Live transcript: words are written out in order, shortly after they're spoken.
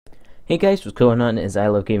Hey guys, what's going on? It's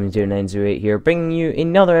iLoveGaming0908 here, bringing you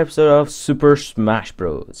another episode of Super Smash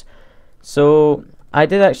Bros. So I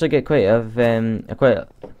did actually get quite a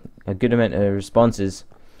good amount of responses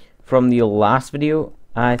from the last video.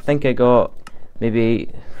 I think I got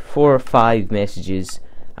maybe 4 or 5 messages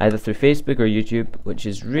either through Facebook or YouTube, which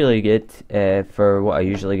is really good for what I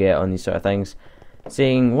usually get on these sort of things,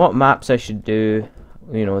 saying what maps I should do,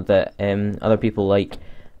 you know, that other people like,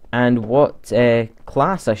 and what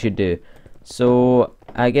class I should do. So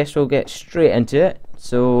I guess we'll get straight into it.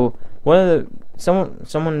 So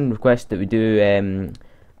someone requested that we do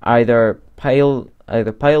either pile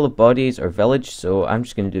of bodies or village. So I'm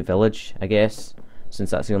just going to do village, I guess, since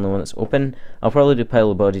that's the only one that's open. I'll probably do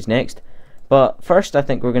pile of bodies next, but first I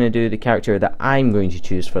think we're going to do the character that I'm going to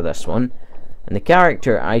choose for this one, and the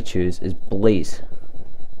character I choose is Blaze.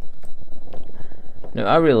 Now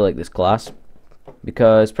I really like this class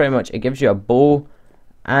because pretty much it gives you a bow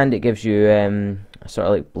and it gives you a sort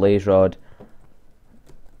of like blaze rod.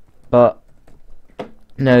 But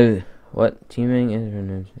now, what teaming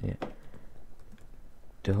is? Yeah.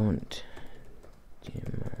 Don't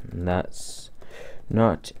team. That's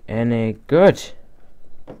not any good.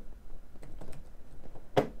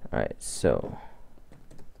 Alright, so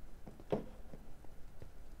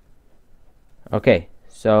okay,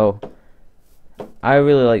 so I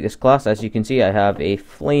really like this class. As you can see, I have a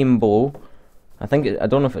flame bow. I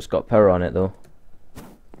don't know if it's got power on it though.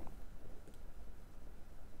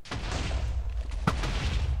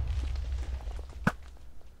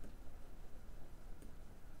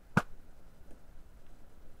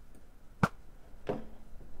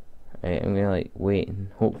 Right, I'm gonna like wait and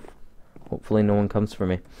hopefully no one comes for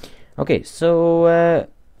me. Okay, so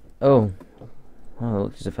oh, it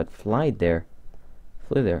looks as if I'd flew there.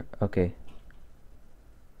 Okay.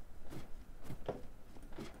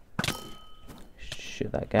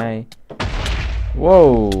 Shoot that guy.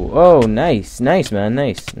 Whoa! Oh, nice, man,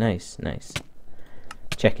 nice.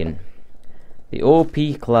 Chicken, the OP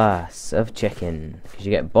class of chicken, because you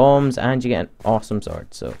get bombs and you get an awesome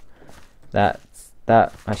sword. So that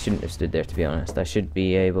I shouldn't have stood there, to be honest. I should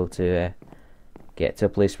be able to get to a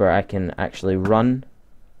place where I can actually run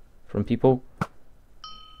from people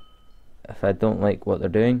if I don't like what they're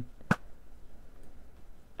doing.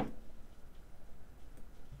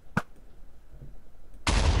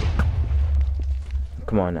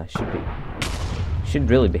 Come on, I should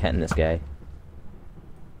really be hitting this guy.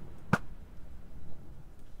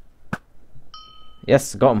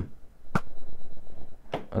 Yes, got him.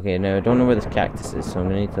 Okay, now I don't know where this cactus is, so I'm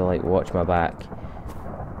gonna need to like watch my back.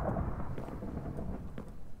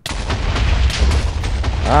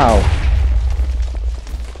 Ow!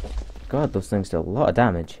 God, those things do a lot of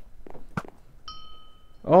damage.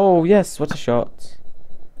 Oh yes, what a shot!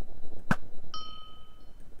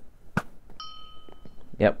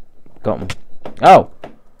 Yep, got him. Oh!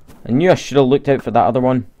 I knew I should have looked out for that other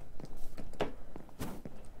one.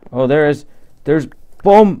 Oh, there's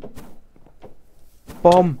bomb!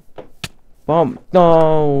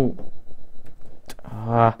 No!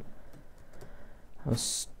 I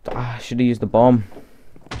should have used the bomb.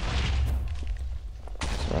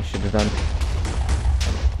 That's what I should have done.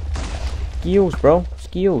 Skills, bro.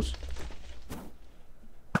 Skills.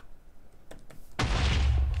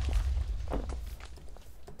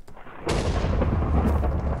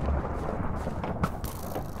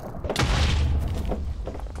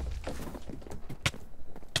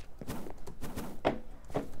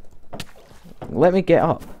 Let me get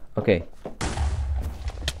up. Okay.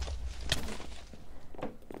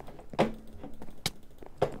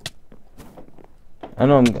 I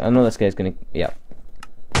know this guy's gonna. Yeah.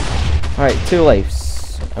 Alright, 2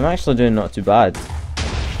 lives. I'm actually doing not too bad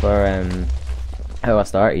for how I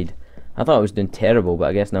started. I thought I was doing terrible, but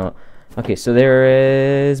I guess not. Okay, so there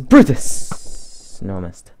is Brutus. No, I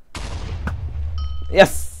missed.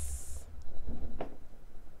 Yes.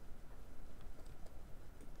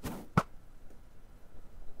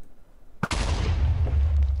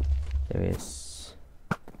 There is.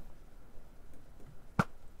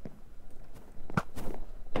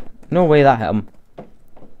 No way that hit him.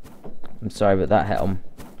 I'm sorry, but that hit him.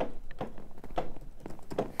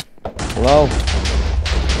 Hello?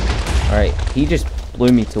 Alright, he just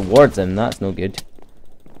blew me towards him. That's no good.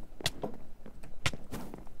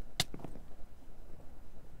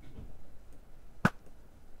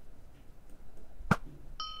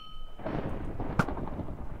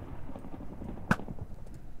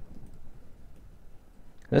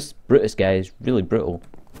 This Brutus guy is really brutal.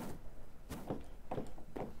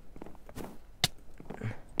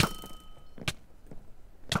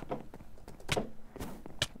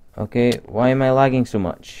 Okay, why am I lagging so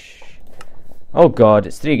much? Oh god,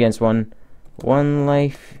 it's 3 against 1. 1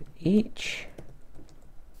 life each.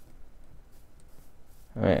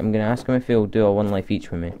 Alright, I'm gonna ask him if he'll do a 1 life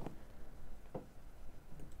each with me.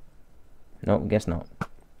 Nope, guess not.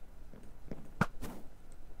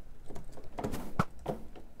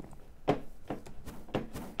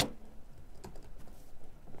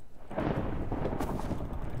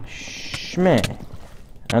 Schmeh.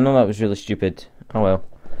 I know that was really stupid. Oh well.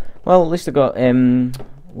 Well, at least I got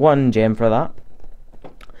 1 gem for that.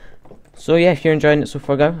 So yeah, if you're enjoying it so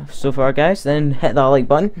far, guys, then hit that like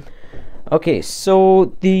button. Okay,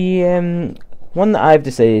 so the one that I've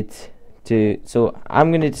decided to, so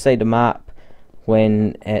I'm going to decide a map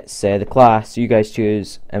when it's the class you guys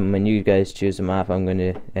choose, and when you guys choose a map, I'm going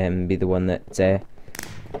to be the one that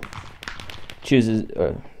chooses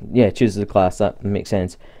the class. That makes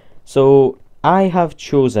sense. So I have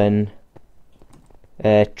chosen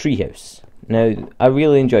Treehouse. Now I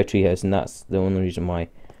really enjoy Treehouse, and that's the only reason why.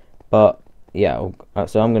 But yeah,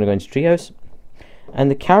 so I'm going to go into Treehouse. And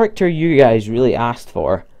the character you guys really asked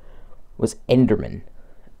for was Enderman.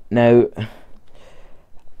 Now,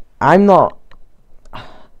 I don't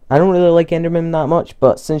really like Enderman that much,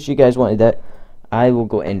 but since you guys wanted it, I will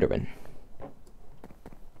go Enderman.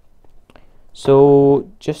 So,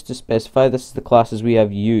 just to specify, this is the classes we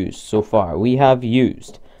have used so far. We have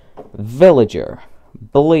used Villager,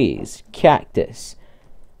 Blaze, Cactus,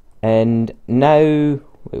 and now, wait,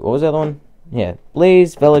 what was the other one? Yeah,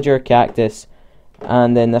 Blaze, Villager, Cactus,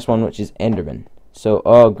 and then this one, which is Enderman. So,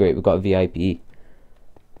 oh great, we've got a VIP.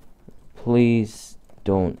 Please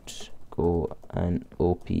don't go an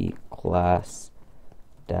OP class.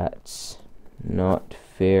 That's not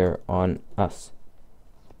fair on us.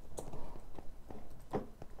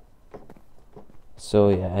 So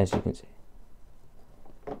yeah, as you can see,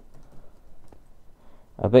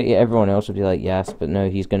 I bet you everyone else would be like yes, but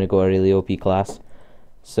no, he's gonna go a really OP class.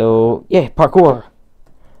 So yeah, parkour.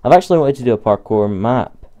 I've actually wanted to do a parkour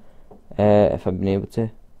map, if I've been able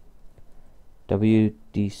to.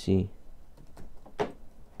 WDC.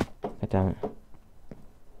 God damn it.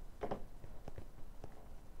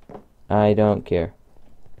 I don't care.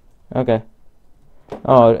 Okay.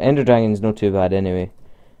 Oh, Ender Dragon's not too bad anyway.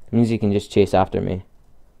 It means he can just chase after me.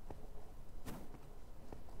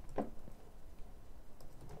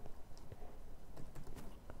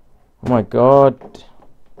 Oh my god.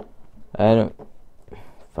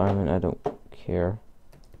 Fireman, I don't care.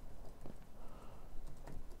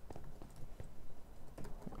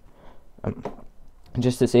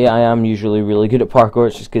 Just to say, I am usually really good at parkour.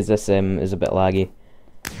 It's just because this is a bit laggy.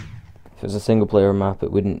 If it was a single player map,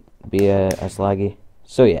 it wouldn't be as laggy.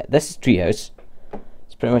 So yeah, this is Treehouse.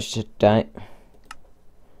 It's pretty much just that.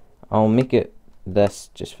 I'll make it this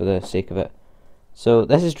just for the sake of it. So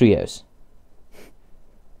this is Treehouse.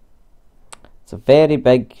 It's a very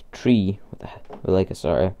big tree with like a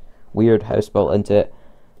sort of weird house built into it.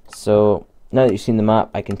 So now that you've seen the map,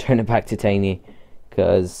 I can turn it back to tiny,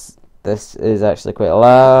 because this is actually quite a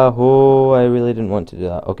lot. Oh, I really didn't want to do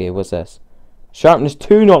that. Okay, what's this? Sharpness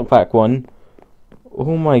 2, knockback 1.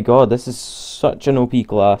 Oh my god, this is such an OP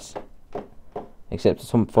class. Except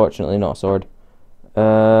it's unfortunately not a sword.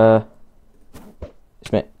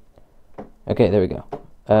 Schmidt. Okay, there we go.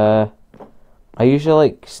 I usually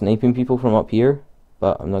like sniping people from up here,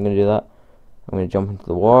 but I'm not going to do that. I'm going to jump into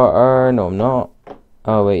the water. No, I'm not.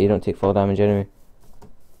 Oh wait, you don't take fall damage anyway.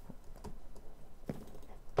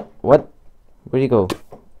 What? Where'd he go?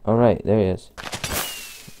 Alright, there he is.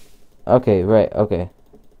 Okay, right, okay.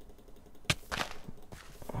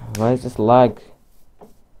 Why is this lag?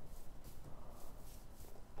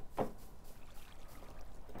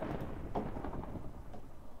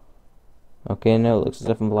 Okay, now it looks as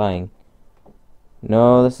if I'm lying.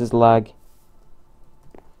 No, this is lag.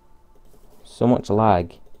 So much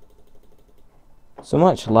lag. So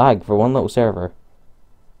much lag for one little server.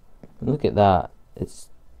 Look at that.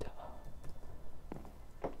 It's...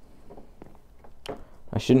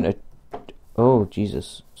 I shouldn't have... Oh,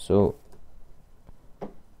 Jesus. So...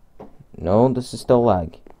 No, this is still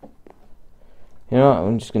lag. You know what?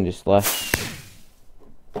 I'm just gonna just slash.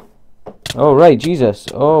 Oh, right, Jesus.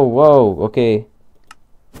 Oh, whoa, okay.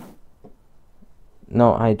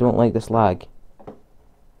 No, I don't like this lag.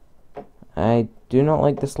 I do not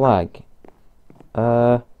like this lag.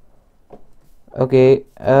 Okay,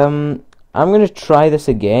 I'm gonna try this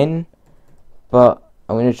again, but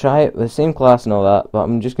I'm gonna try it with the same class and all that, but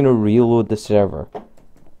I'm just gonna reload the server,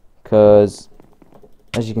 cause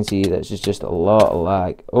as you can see, that's just a lot of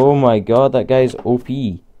lag. Oh my god, that guy's OP.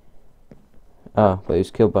 Ah, but he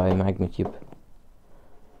was killed by a magma cube.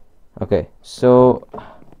 Okay, so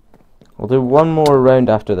We'll do one more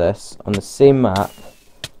round after this on the same map.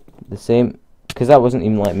 The same, because that wasn't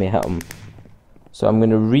even letting me hit him. So I'm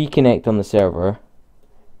going to reconnect on the server.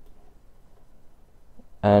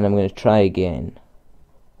 And I'm going to try again.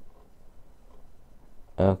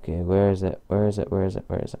 Okay, where is it? Where is it? Where is it?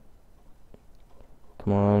 Where is it?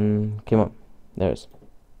 Come on. Come on. There's.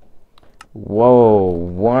 Whoa.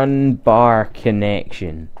 1 bar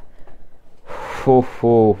connection. Whoa,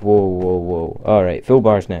 whoa, whoa, whoa, whoa. Alright, full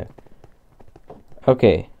bars now.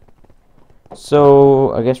 Okay.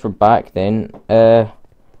 So, I guess we're back then.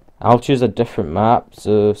 I'll choose a different map.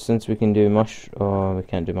 So, since we can do oh, we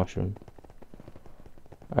can't do mushroom.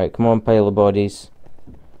 Alright, come on, pile of bodies.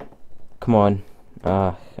 Come on.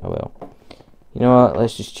 Oh well. You know what?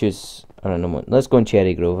 Let's just choose. I don't know what. Let's go in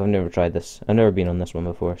Cherry Grove. I've never tried this. I've never been on this one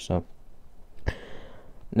before. So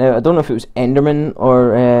now I don't know if it was Enderman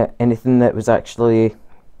or anything that was actually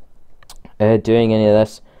doing any of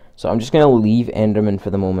this. So I'm just gonna leave Enderman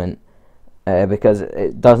for the moment because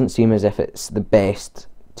it doesn't seem as if it's the best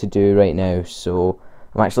to do right now. So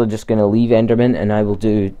I'm actually just gonna leave Enderman, and I will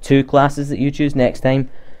do 2 classes that you choose next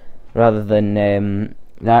time, rather than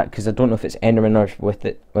that, because I don't know if it's Enderman or with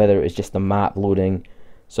it, whether it was just the map loading.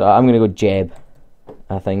 So I'm gonna go Jeb.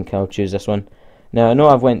 I think I'll choose this one. Now I know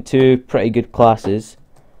I've went 2 pretty good classes.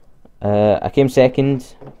 I came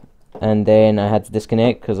second, and then I had to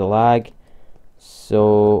disconnect because of lag.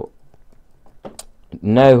 So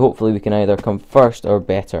now hopefully we can either come first or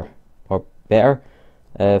better,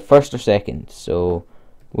 first or second. So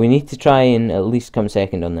we need to try and at least come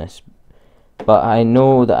second on this. But I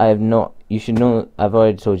know that I have not. You should know. I've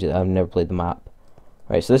already told you that I've never played the map.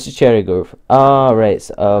 Right, so this is Cherry Grove. Ah, right.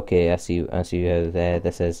 So, okay, I see how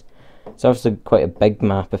this is. It's obviously quite a big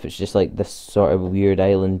map if it's just like this sort of weird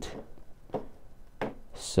island.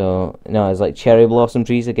 So no, it's like cherry blossom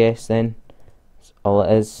trees, I guess. Then that's all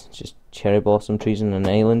it is. It's just cherry blossom trees on an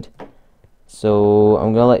island. So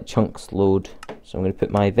I'm gonna let chunks load. So I'm gonna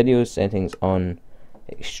put my video settings on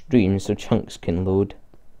extreme so chunks can load.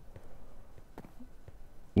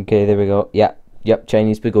 Okay, there we go. Yeah, yep,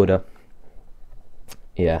 Chinese pagoda.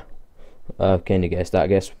 Yeah, I've kind of guessed that. I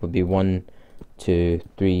guess would be 1, 2,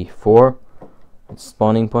 3, 4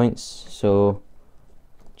 spawning points. So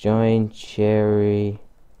join Cherry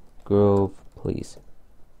Grove, please.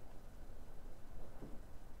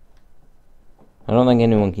 I don't think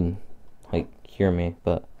anyone can hear me,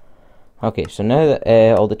 but okay. So now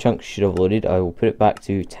that all the chunks should have loaded, I will put it back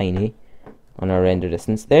to tiny on our render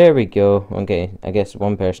distance. There we go. Okay, I guess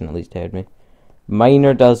one person at least heard me.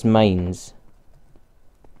 Miner does mines.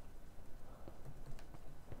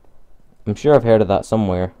 I'm sure I've heard of that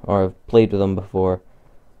somewhere, or I've played with them before.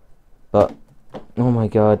 But oh my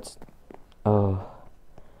god, oh,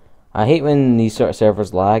 I hate when these sort of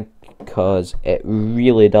servers lag, because it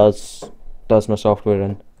really does my software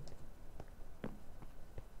in.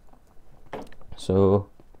 So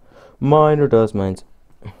miner does mines.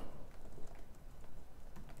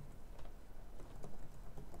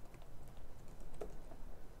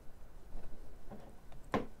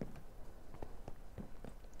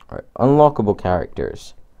 Alright, unlockable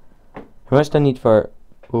characters. How much do I need for...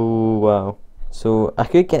 Oh, wow. So, I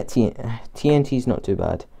could get TNT's not too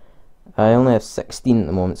bad. I only have 16 at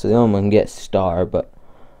the moment, so the only one can get star, but...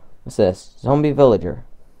 What's this? Zombie villager.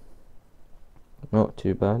 Not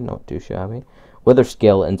too bad, not too shabby. Wither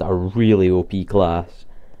skeletons are really OP class.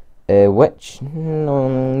 Witch?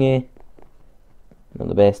 No, yeah. Not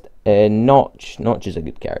the best. Notch. Notch is a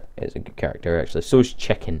good character. Is a good character actually. So is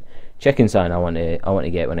Chicken. Chicken's something I want to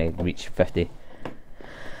get when I reach 50.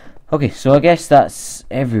 Okay, so I guess that's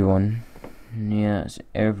everyone. Yeah, that's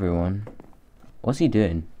everyone. What's he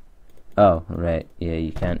doing? Oh, right. Yeah,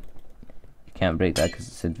 you can't break that because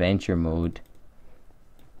it's adventure mode.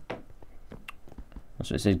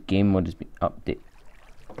 So it says game mode has been updated.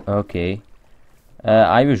 Okay.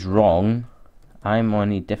 I was wrong. I'm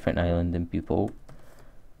on a different island than people.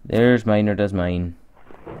 There's miner does mine.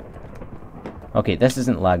 Okay, this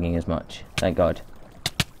isn't lagging as much. Thank God.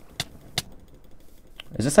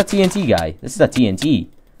 Is this a TNT guy? This is a TNT.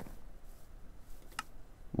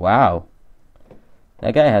 Wow.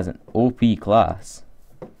 That guy has an OP class.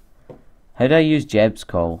 How do I use Jeb's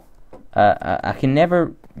call? I can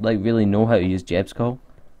never really know how to use Jeb's call.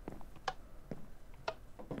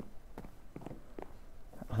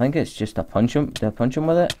 I think it's just a punch him. Do I punch him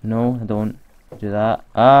with it? No, I don't do that.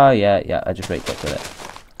 Ah, yeah. I just right click with it.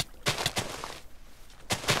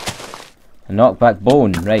 A knockback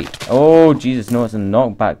bone, right. Oh, Jesus, no, it's a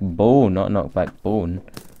knockback bow, not knockback bone.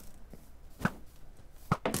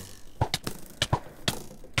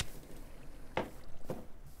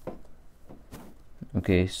 Okay,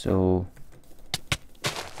 Okay, so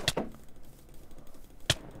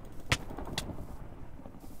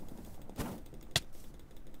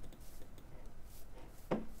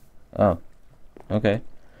oh, okay.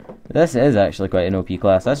 This is actually quite an OP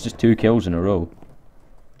class. That's just 2 kills in a row.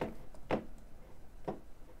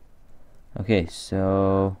 Okay,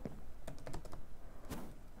 so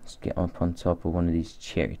let's get up on top of one of these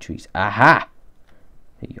cherry trees. Aha!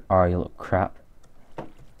 There you are, you little crap.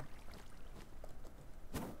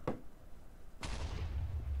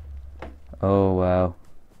 Oh wow.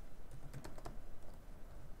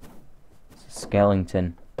 It's a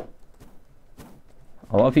skeleton.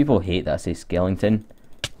 A lot of people hate that I say skeleton.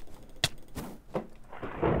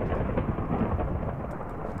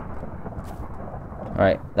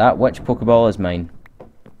 Alright, that witch Pokeball is mine.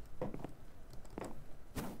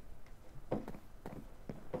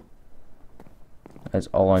 That's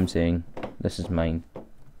all I'm saying. This is mine.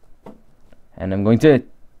 And I'm going to...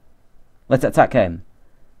 Let's attack him.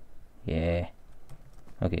 Yeah.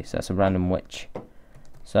 Okay, so that's a random witch.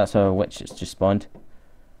 So that's a witch that's just spawned.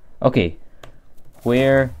 Okay.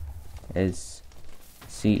 Where is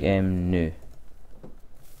CM New?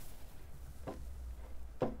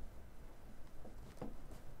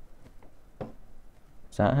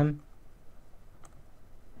 Is that him?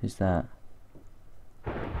 Who's that?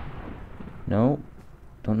 No.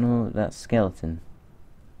 Don't know that skeleton.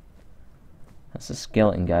 That's a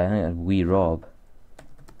skeleton guy. I think that's Wee Rob.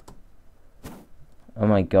 Oh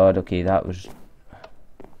my god, okay, that was...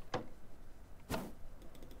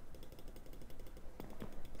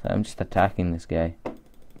 I'm just attacking this guy.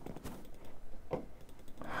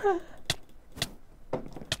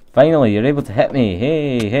 Finally, you're able to hit me.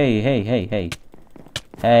 Hey, hey, hey, hey, hey.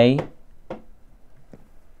 Hey.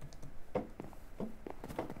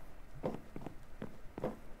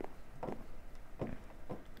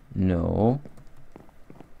 No.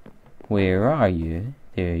 Where are you?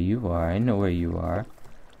 There you are. I know where you are.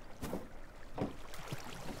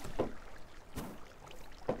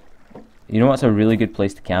 You know what's a really good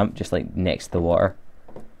place to camp? Just like next to the water.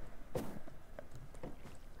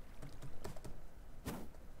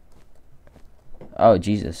 Oh,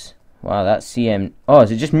 Jesus. Wow, that's CM... Oh,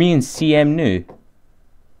 is it just me and CM New?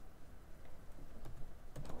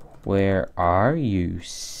 Where are you,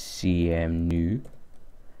 CM New?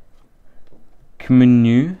 Come on,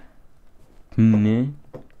 New. New.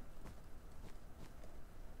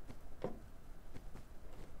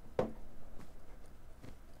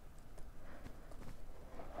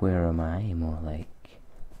 Where am I, more like?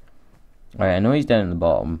 Alright, I know he's down in the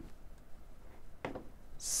bottom.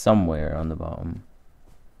 Somewhere on the bottom.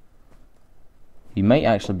 He might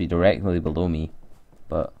actually be directly below me,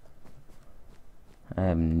 but I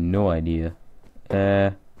have no idea.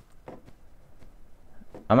 I'm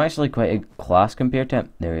actually quite a class compared to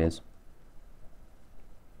him. There he is.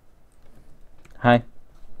 Hi.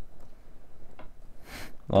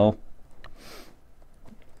 Lol.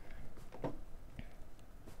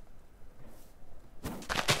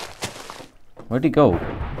 Where'd he go?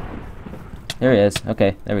 There he is.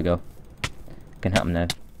 Okay, there we go. Can hit him now.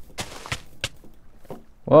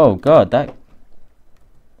 Whoa, god,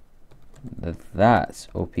 that's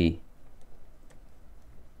OP.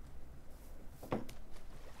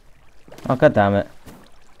 Oh, god damn it.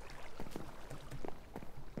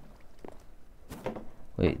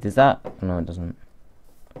 Wait, does that? No, it doesn't.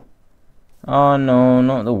 Oh no,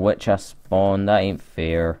 not the witch I spawned. That ain't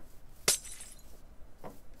fair.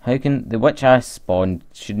 How can the witch I spawned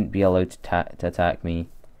shouldn't be allowed to attack me?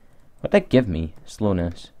 What did that give me?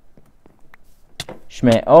 Slowness.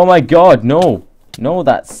 Schmidt. Oh my god, no! No,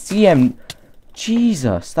 that's CM.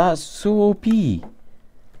 Jesus, that's so OP.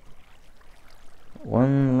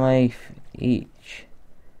 1 life each.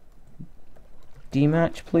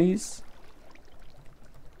 D-match, please.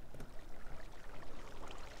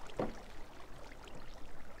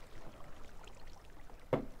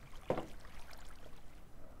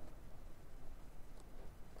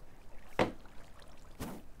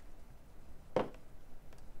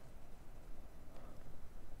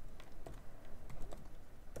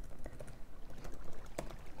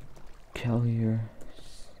 Kill your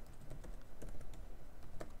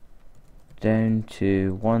down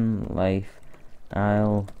to 1 life.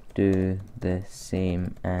 I'll do the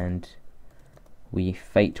same and we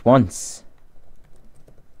fight once.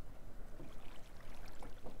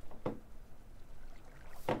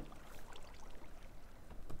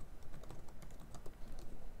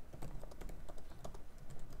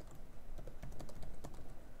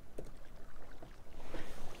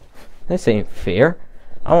 This ain't fair.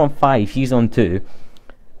 I'm on 5, he's on 2.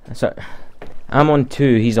 So I'm on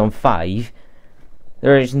 2, he's on 5.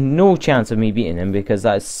 There is no chance of me beating him because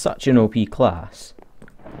that is such an OP class.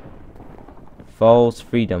 False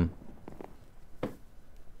freedom.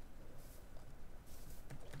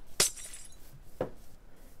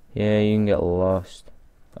 Yeah, you can get lost.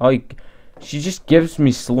 Oh, she just gives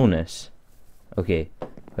me slowness. Okay.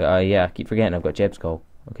 Yeah, I keep forgetting I've got Jeb's call.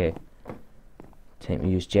 Okay. Time to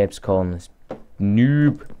use Jeb's call on this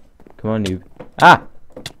noob. Come on, noob. Ah!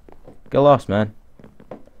 Get lost, man.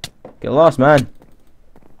 Get lost, man.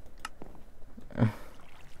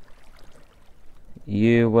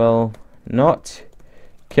 You will not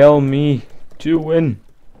kill me to win.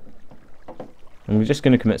 And we're just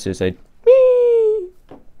gonna commit suicide. Whee!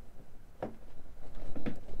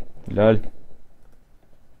 Lol.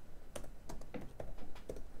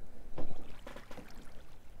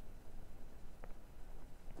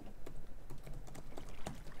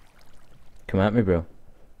 Come at me, bro.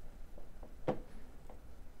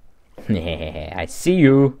 I see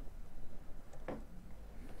you.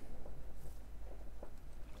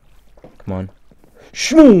 Come on.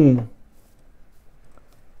 Shmoo!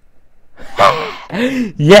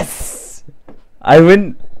 Yes! I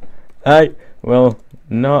will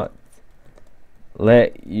not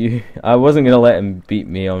let you. I wasn't gonna let him beat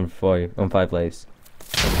me on 5 lives.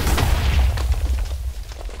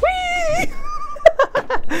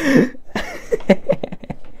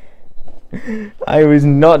 I was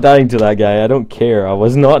not dying to that guy. I don't care. I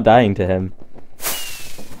was not dying to him.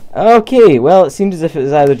 Okay, well, it seems as if it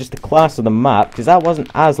was either just the class or the map, because that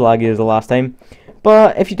wasn't as laggy as the last time.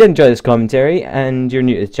 But if you did enjoy this commentary and you're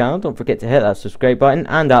new to the channel, don't forget to hit that subscribe button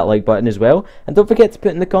and that like button as well. And don't forget to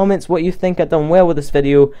put in the comments what you think I've done well with this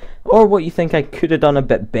video, or what you think I could have done a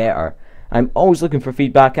bit better. I'm always looking for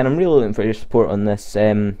feedback, and I'm really looking for your support on this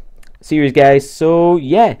series, guys. So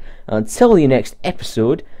yeah, until the next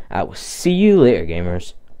episode, I will see you later,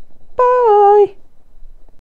 gamers. Bye!